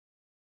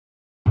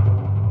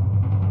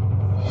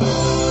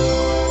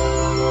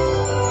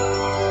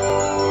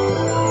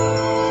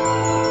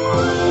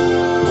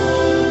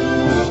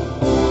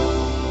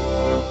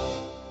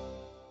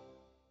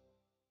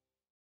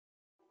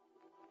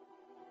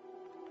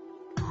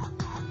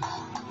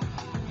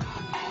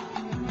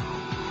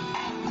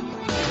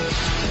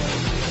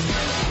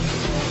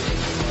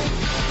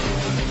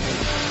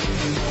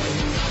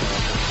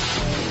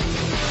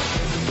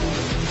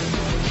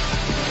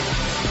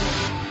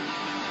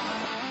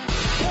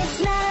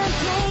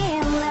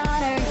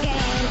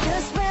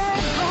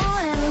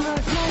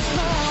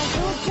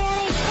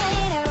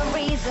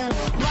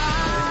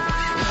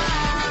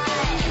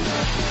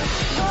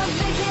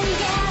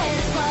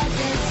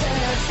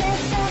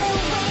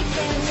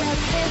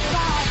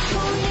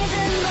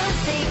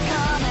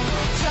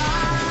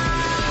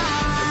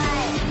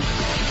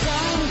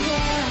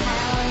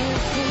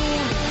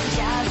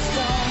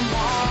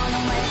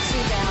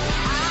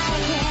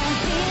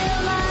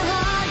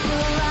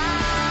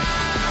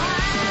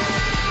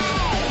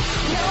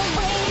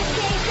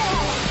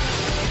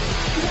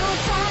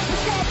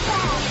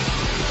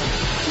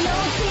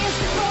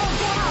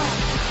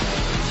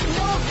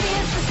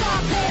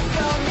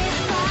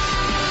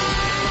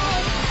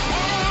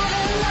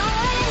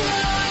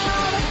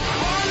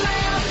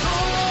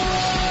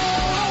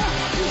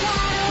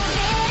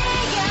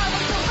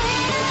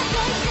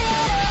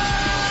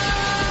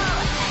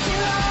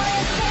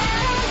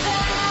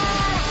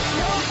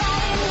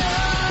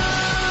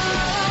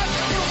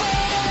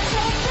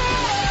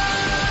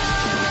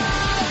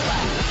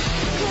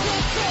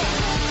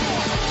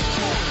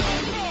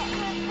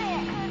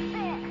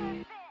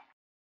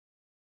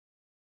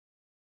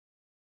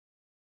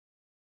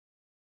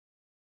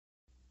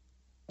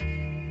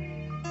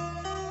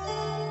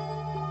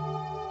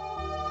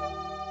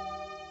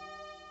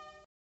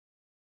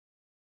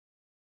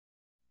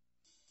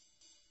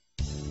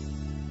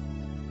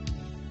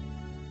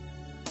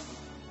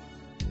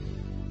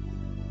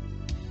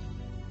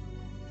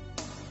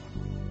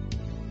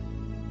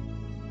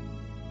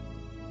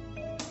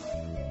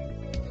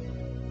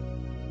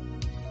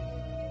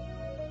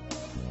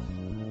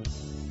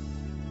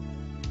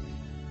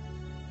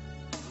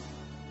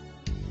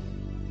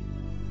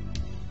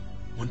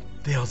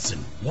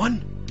1001,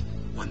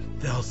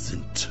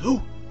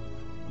 1002,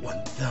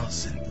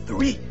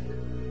 1003,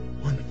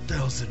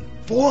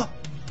 1004,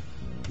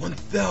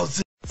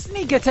 1000...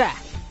 Sneak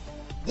attack!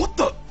 What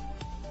the...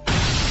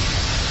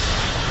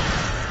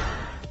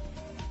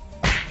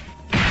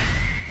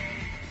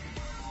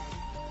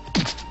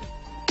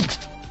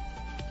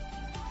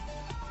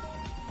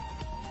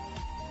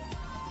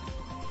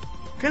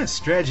 What kind of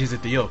strategy is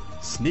it to yell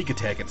sneak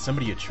attack at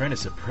somebody you're trying to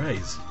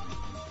surprise?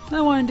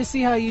 I wanted to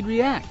see how you'd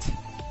react.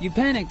 You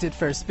panicked at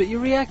first, but you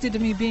reacted to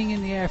me being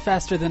in the air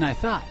faster than I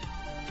thought.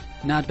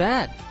 Not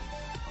bad.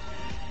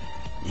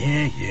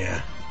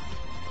 Yeah.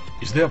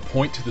 Is there a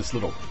point to this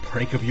little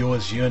prank of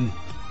yours, Yun?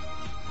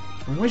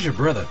 And where's your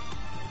brother?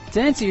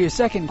 To answer your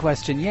second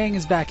question, Yang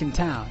is back in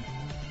town.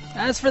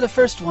 As for the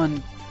first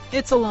one,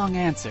 it's a long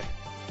answer.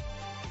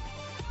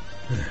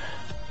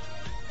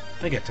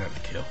 I got time to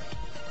kill.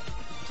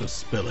 So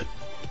spill it.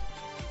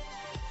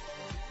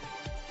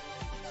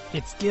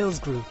 It's Gil's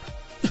group.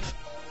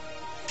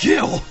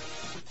 Gil?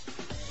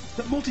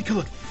 That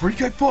multicolored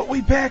freak I fought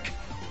way back?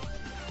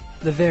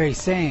 The very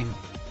same.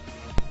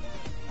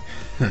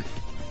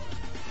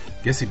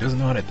 Guess he doesn't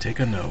know how to take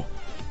a no.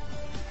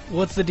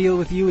 What's the deal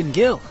with you and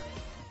Gil?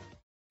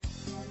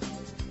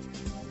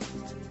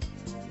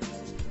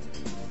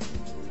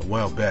 A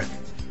while back,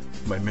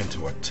 my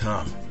mentor,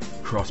 Tom,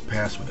 crossed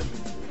paths with him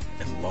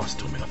and lost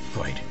to him in a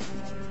fight.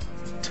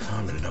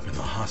 Tom ended up in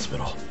the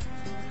hospital.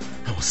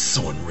 I was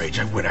so enraged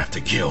I went after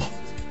Gil.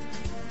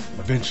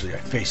 Eventually I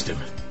faced him.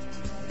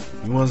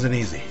 He wasn't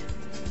easy,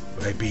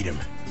 but I beat him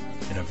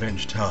and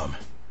avenged Tom.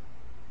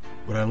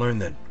 But I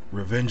learned that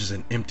revenge is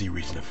an empty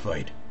reason to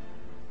fight.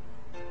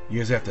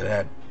 Years after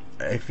that,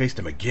 I faced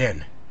him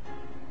again.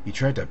 He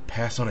tried to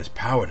pass on his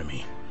power to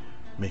me,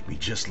 make me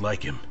just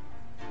like him.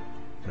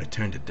 But I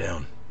turned it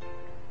down.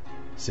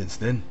 Since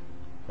then,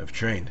 I've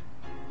trained.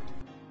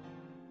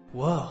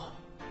 Whoa.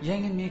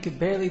 Yang and me could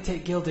barely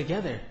take Gil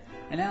together,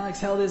 and Alex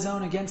held his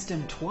own against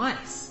him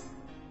twice.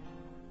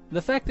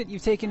 The fact that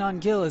you've taken on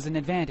Gil is an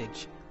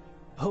advantage.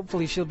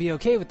 Hopefully she'll be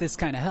okay with this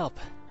kind of help.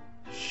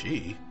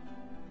 She?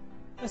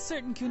 A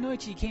certain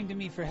Kunoichi came to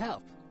me for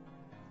help.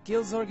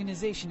 Gil's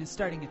organization is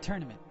starting a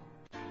tournament.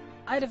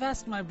 I'd have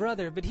asked my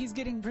brother, but he's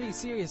getting pretty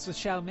serious with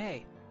Xiao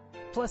Mei.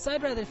 Plus,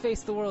 I'd rather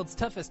face the world's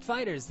toughest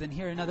fighters than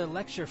hear another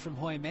lecture from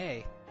Hoi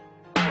Mei.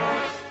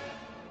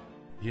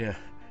 Yeah,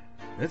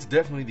 that's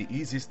definitely the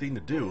easiest thing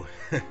to do.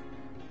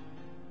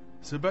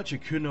 So about your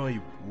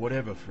Kunoi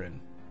whatever friend,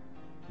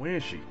 where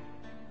is she?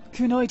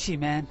 Kunoichi,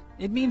 man.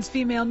 It means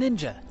female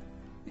ninja.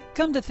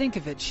 Come to think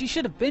of it, she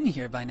should have been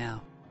here by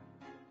now.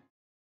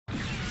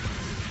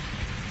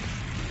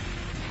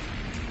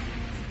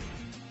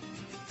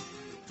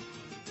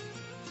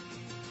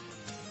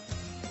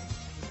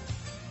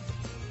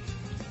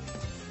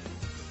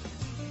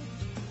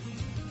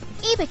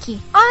 Ibuki,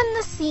 on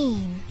the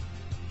scene.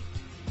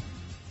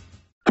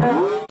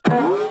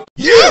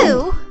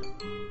 You?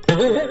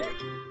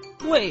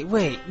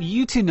 Wait,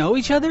 you two know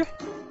each other?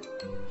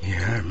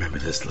 Yeah, I remember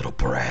this little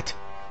brat.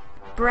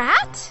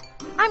 Brat?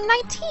 I'm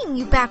 19,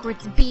 you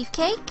backwards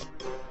beefcake.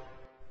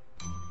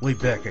 Way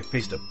back, I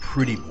faced a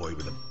pretty boy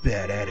with a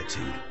bad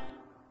attitude.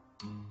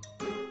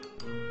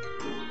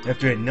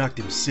 After I knocked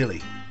him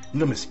silly,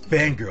 little Miss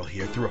Fangirl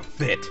here threw a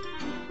fit.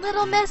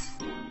 Little Miss...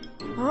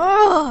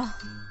 Ugh.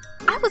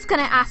 I was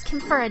gonna ask him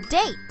for a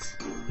date.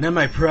 Not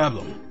my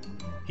problem.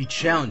 He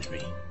challenged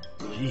me.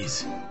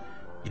 Jeez,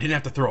 you didn't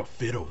have to throw a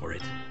fit over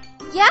it.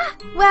 Yeah?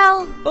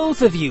 Well...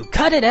 Both of you,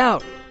 cut it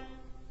out!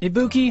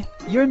 Ibuki,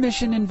 your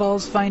mission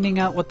involves finding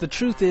out what the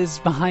truth is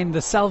behind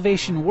the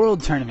Salvation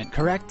World Tournament,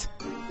 correct?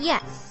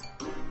 Yes.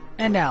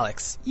 And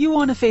Alex, you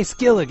want to face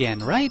Gil again,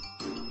 right?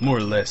 More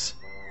or less.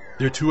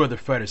 There are two other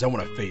fighters I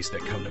want to face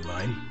that come to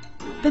mind.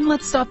 Then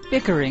let's stop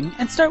bickering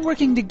and start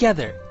working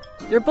together.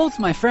 You're both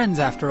my friends,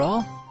 after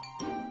all.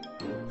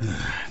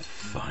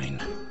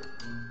 Fine.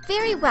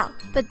 Very well,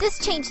 but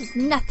this changes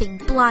nothing,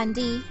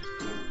 Blondie.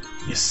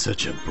 You're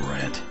such a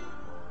brat.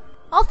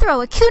 I'll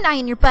throw a kunai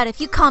in your butt if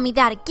you call me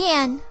that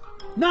again.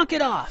 Knock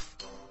it off!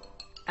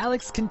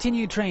 Alex,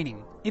 continue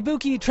training.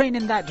 Ibuki, train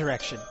in that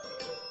direction.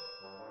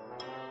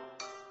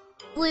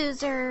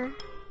 Loser.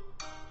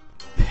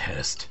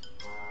 Pest.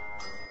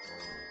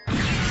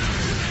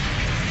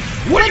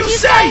 What'd you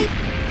say?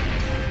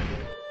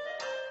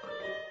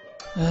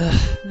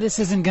 This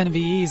isn't gonna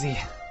be easy.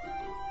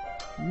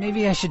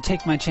 Maybe I should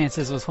take my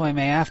chances with Hoi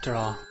Mei after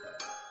all.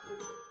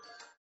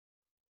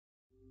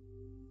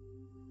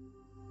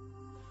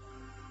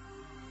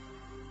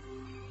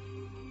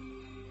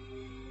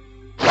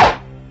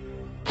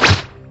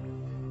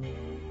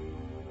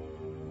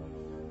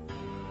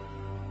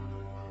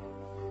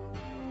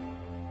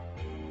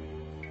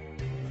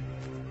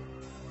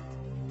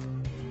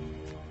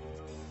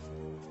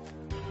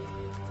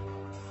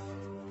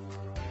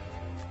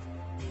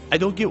 I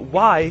don't get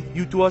why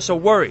you two are so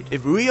worried.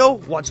 If Ryo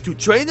wants to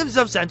train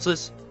himself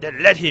senseless,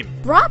 then let him.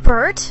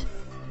 Robert?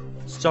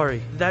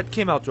 Sorry, that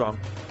came out wrong.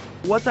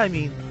 What I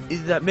mean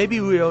is that maybe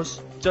Ryo's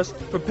just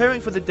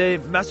preparing for the day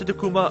Master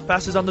Takuma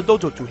passes on the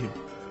dojo to him.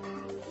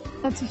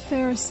 That's a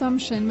fair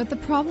assumption, but the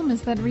problem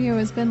is that Ryo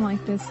has been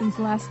like this since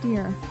last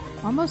year.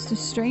 Almost a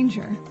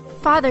stranger.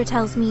 Father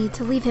tells me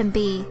to leave him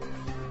be,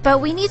 but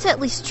we need to at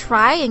least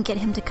try and get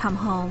him to come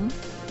home.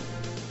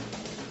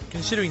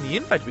 Considering the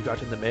invite we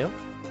got in the mail,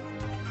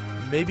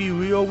 maybe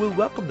Ryo will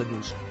welcome the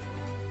news.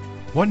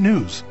 What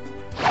news?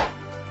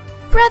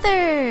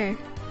 Brother!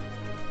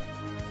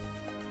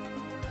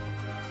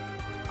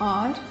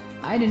 Odd.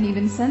 I didn't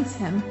even sense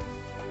him.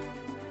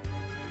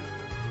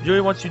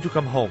 Yuri wants you to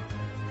come home.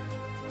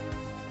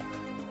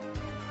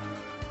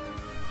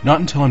 Not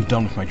until I'm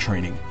done with my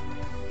training.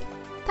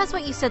 That's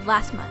what you said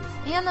last month,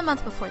 and the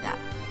month before that.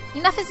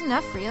 Enough is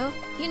enough, Ryo.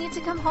 You need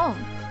to come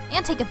home.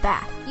 And take a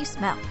bath. You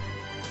smell.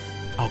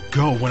 I'll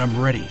go when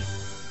I'm ready.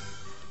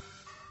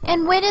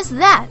 And when is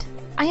that?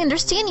 I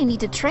understand you need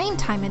to train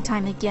time and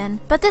time again,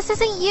 but this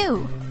isn't you.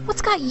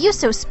 What's got you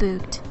so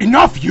spooked?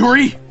 Enough,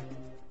 Yuri!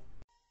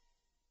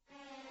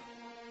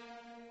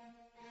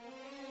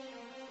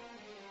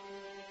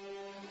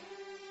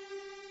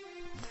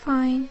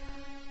 Fine.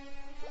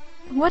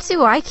 What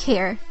do I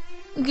care?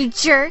 You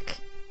jerk.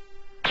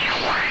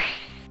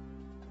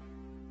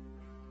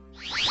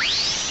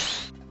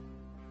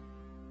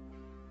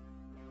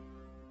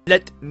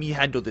 Let me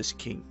handle this,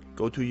 King.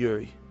 Go to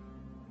Yuri.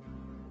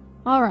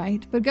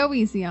 Alright, but go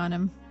easy on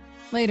him.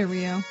 Later,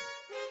 Ryo.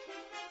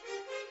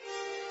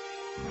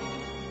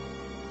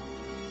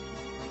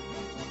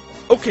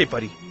 Okay,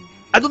 buddy.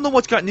 I don't know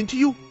what's gotten into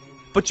you,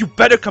 but you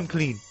better come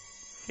clean.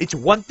 It's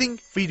one thing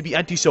for you to be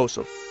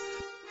antisocial,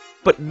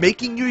 but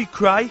making Yuri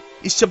cry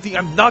is something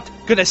I'm not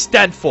gonna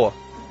stand for.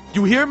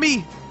 You hear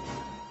me?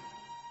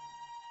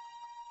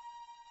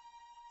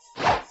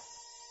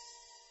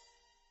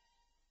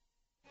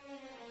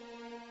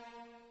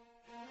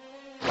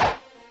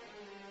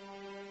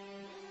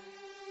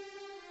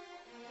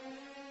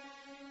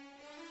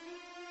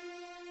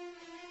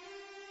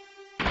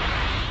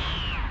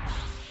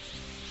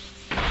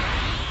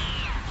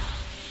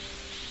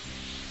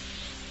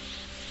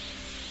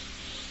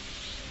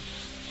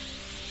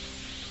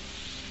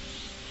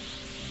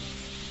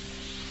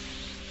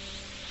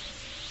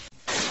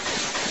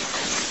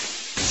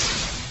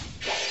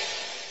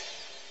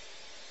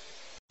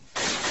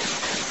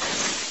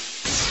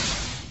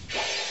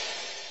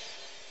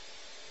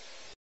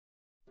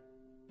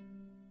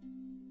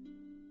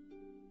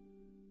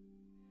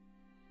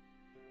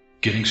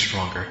 Getting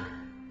stronger.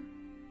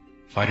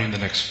 Fighting the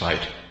next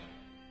fight.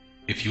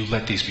 If you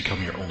let these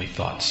become your only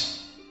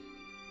thoughts,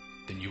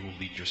 then you will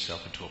lead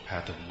yourself into a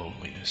path of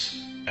loneliness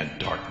and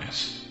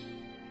darkness.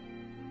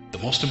 The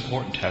most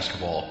important task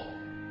of all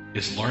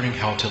is learning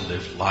how to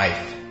live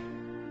life.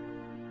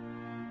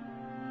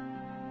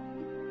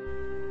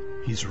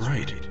 He's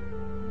right.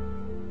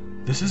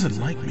 This isn't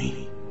like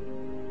me.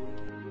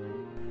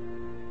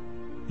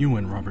 You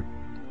win, Robert.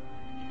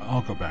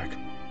 I'll go back.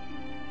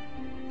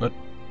 But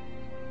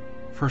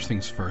first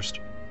things first.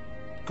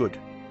 Good.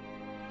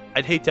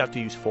 I'd hate to have to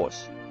use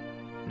force.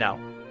 Now,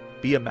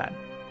 be a man.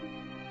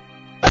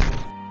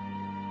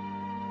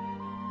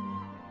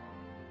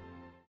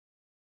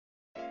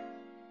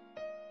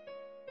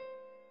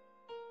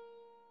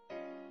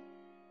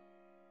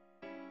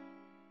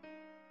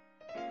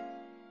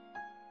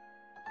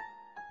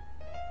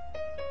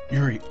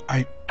 Yuri,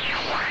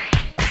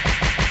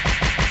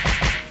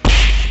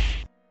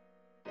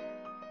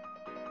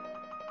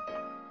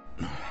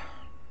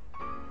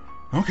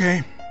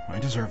 Okay, I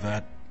deserve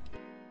that.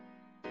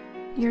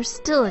 You're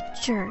still a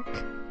jerk.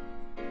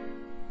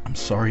 I'm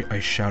sorry I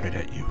shouted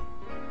at you.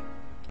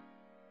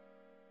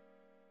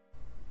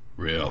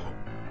 Ryo,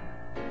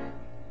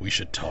 we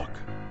should talk.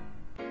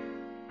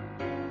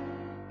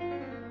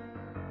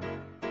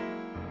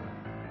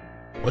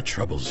 What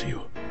troubles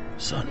you,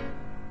 son?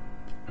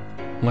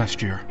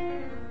 Last year,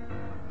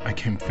 I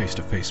came face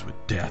to face with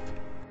death.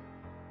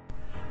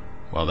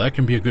 While that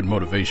can be a good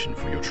motivation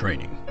for your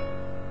training,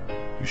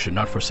 you should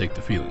not forsake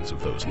the feelings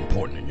of those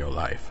important in your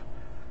life.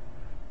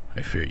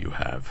 I fear you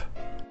have.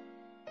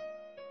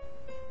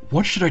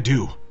 What should I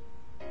do?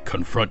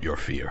 Confront your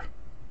fear.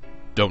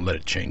 Don't let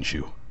it change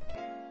you.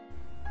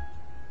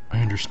 I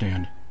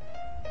understand.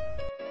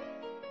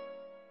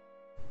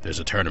 There's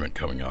a tournament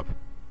coming up.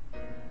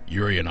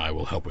 Yuri and I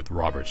will help with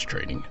Robert's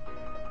training.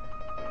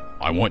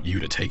 I want you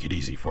to take it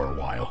easy for a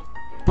while.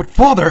 But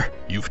father!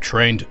 You've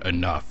trained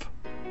enough.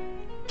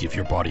 Give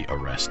your body a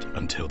rest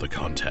until the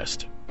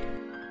contest.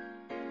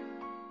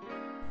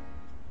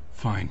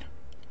 Fine.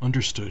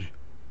 Understood.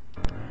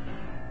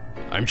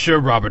 I'm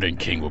sure Robert and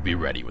King will be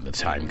ready when the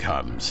time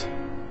comes.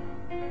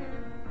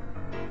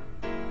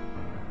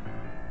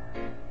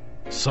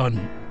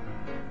 Son,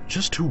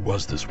 just who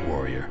was this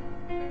warrior?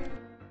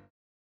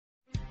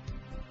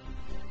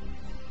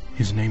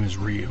 His name is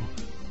Ryo,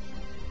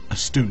 a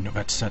student of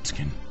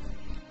Atsutskin.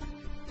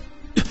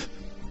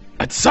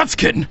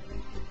 Atsutskin?!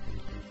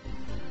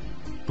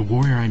 The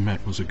warrior I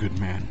met was a good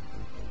man,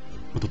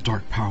 but the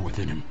dark power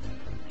within him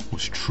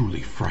was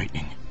truly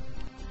frightening.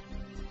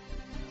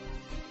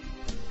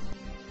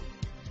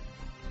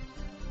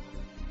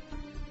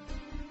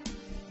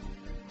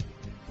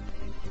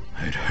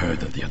 I'd heard heard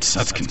that the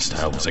Otsutsukin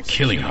style was a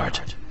killing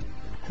art,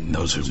 and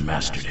those who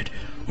mastered it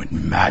went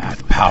mad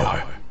with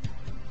power.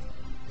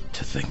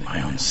 To think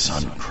my own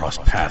son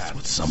crossed paths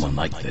with someone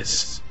like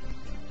this.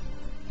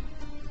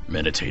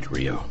 Meditate,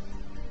 Ryo.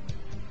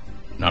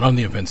 Not on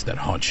the events that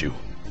haunt you,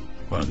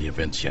 but on the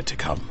events yet to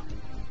come.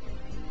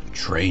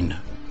 Train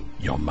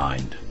your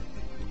mind.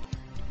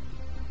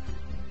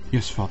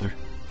 Yes, Father.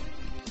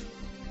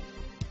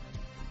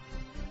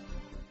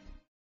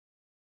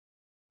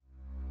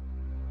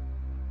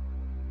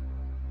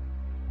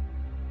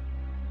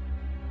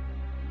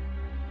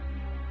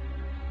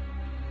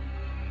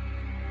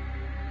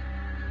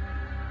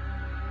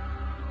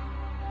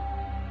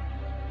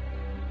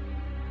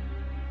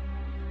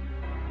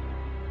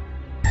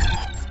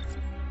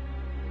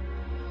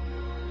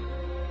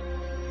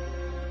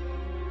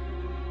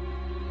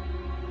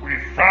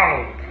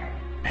 Found.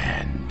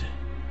 And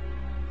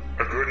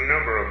a good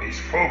number of these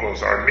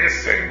phobos are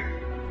missing.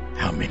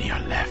 How many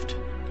are left?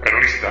 At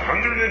least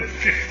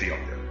 150 of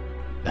them.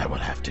 That will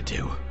have to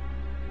do.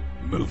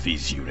 Move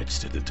these units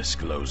to the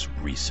disclosed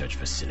research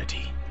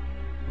facility.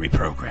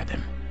 Reprogram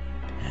them,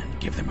 and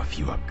give them a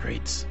few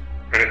upgrades.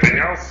 Anything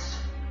else?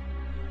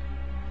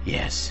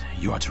 Yes,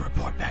 you are to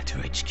report back to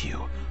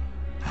HQ.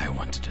 I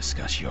want to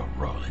discuss your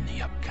role in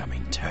the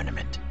upcoming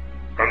tournament.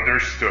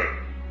 Understood.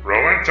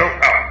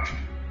 Rolento out.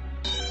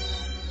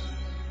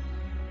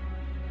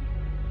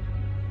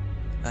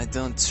 I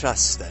don't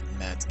trust that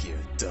Mad-Gear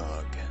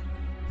dog.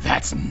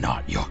 That's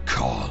not your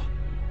call.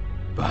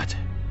 But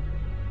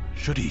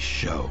should he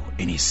show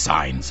any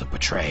signs of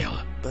betrayal?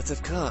 But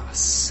of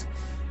course,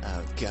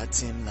 I'll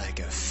gut him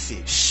like a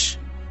fish.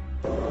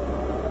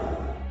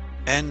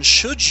 And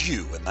should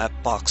you and that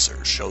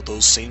boxer show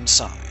those same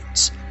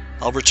signs,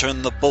 I'll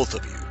return the both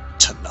of you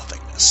to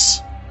nothingness.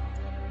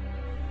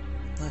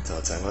 I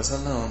thought I was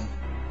alone.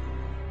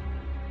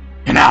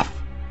 Enough!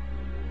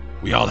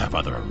 We all have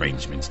other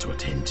arrangements to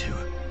attend to,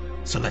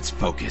 so let's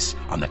focus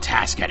on the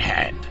task at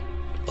hand.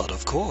 But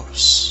of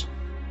course.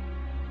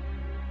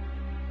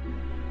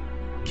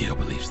 Gil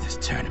believes this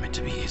tournament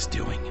to be his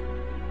doing,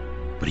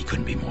 but he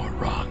couldn't be more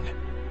wrong.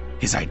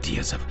 His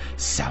ideas of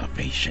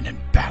salvation and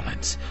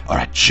balance are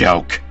a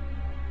joke.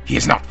 He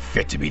is not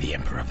fit to be the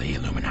Emperor of the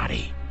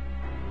Illuminati.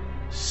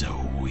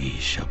 So we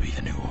shall be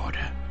the new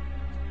order.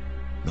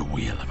 The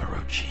Wheel of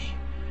Orochi,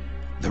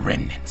 the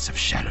remnants of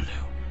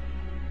Shadaloo,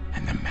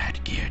 and the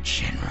Mad-Gear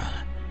General.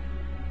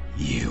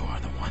 You are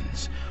the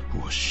ones who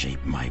will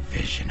shape my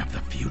vision of the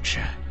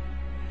future.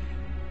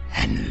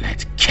 And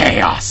let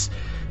chaos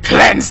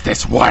cleanse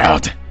this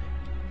world!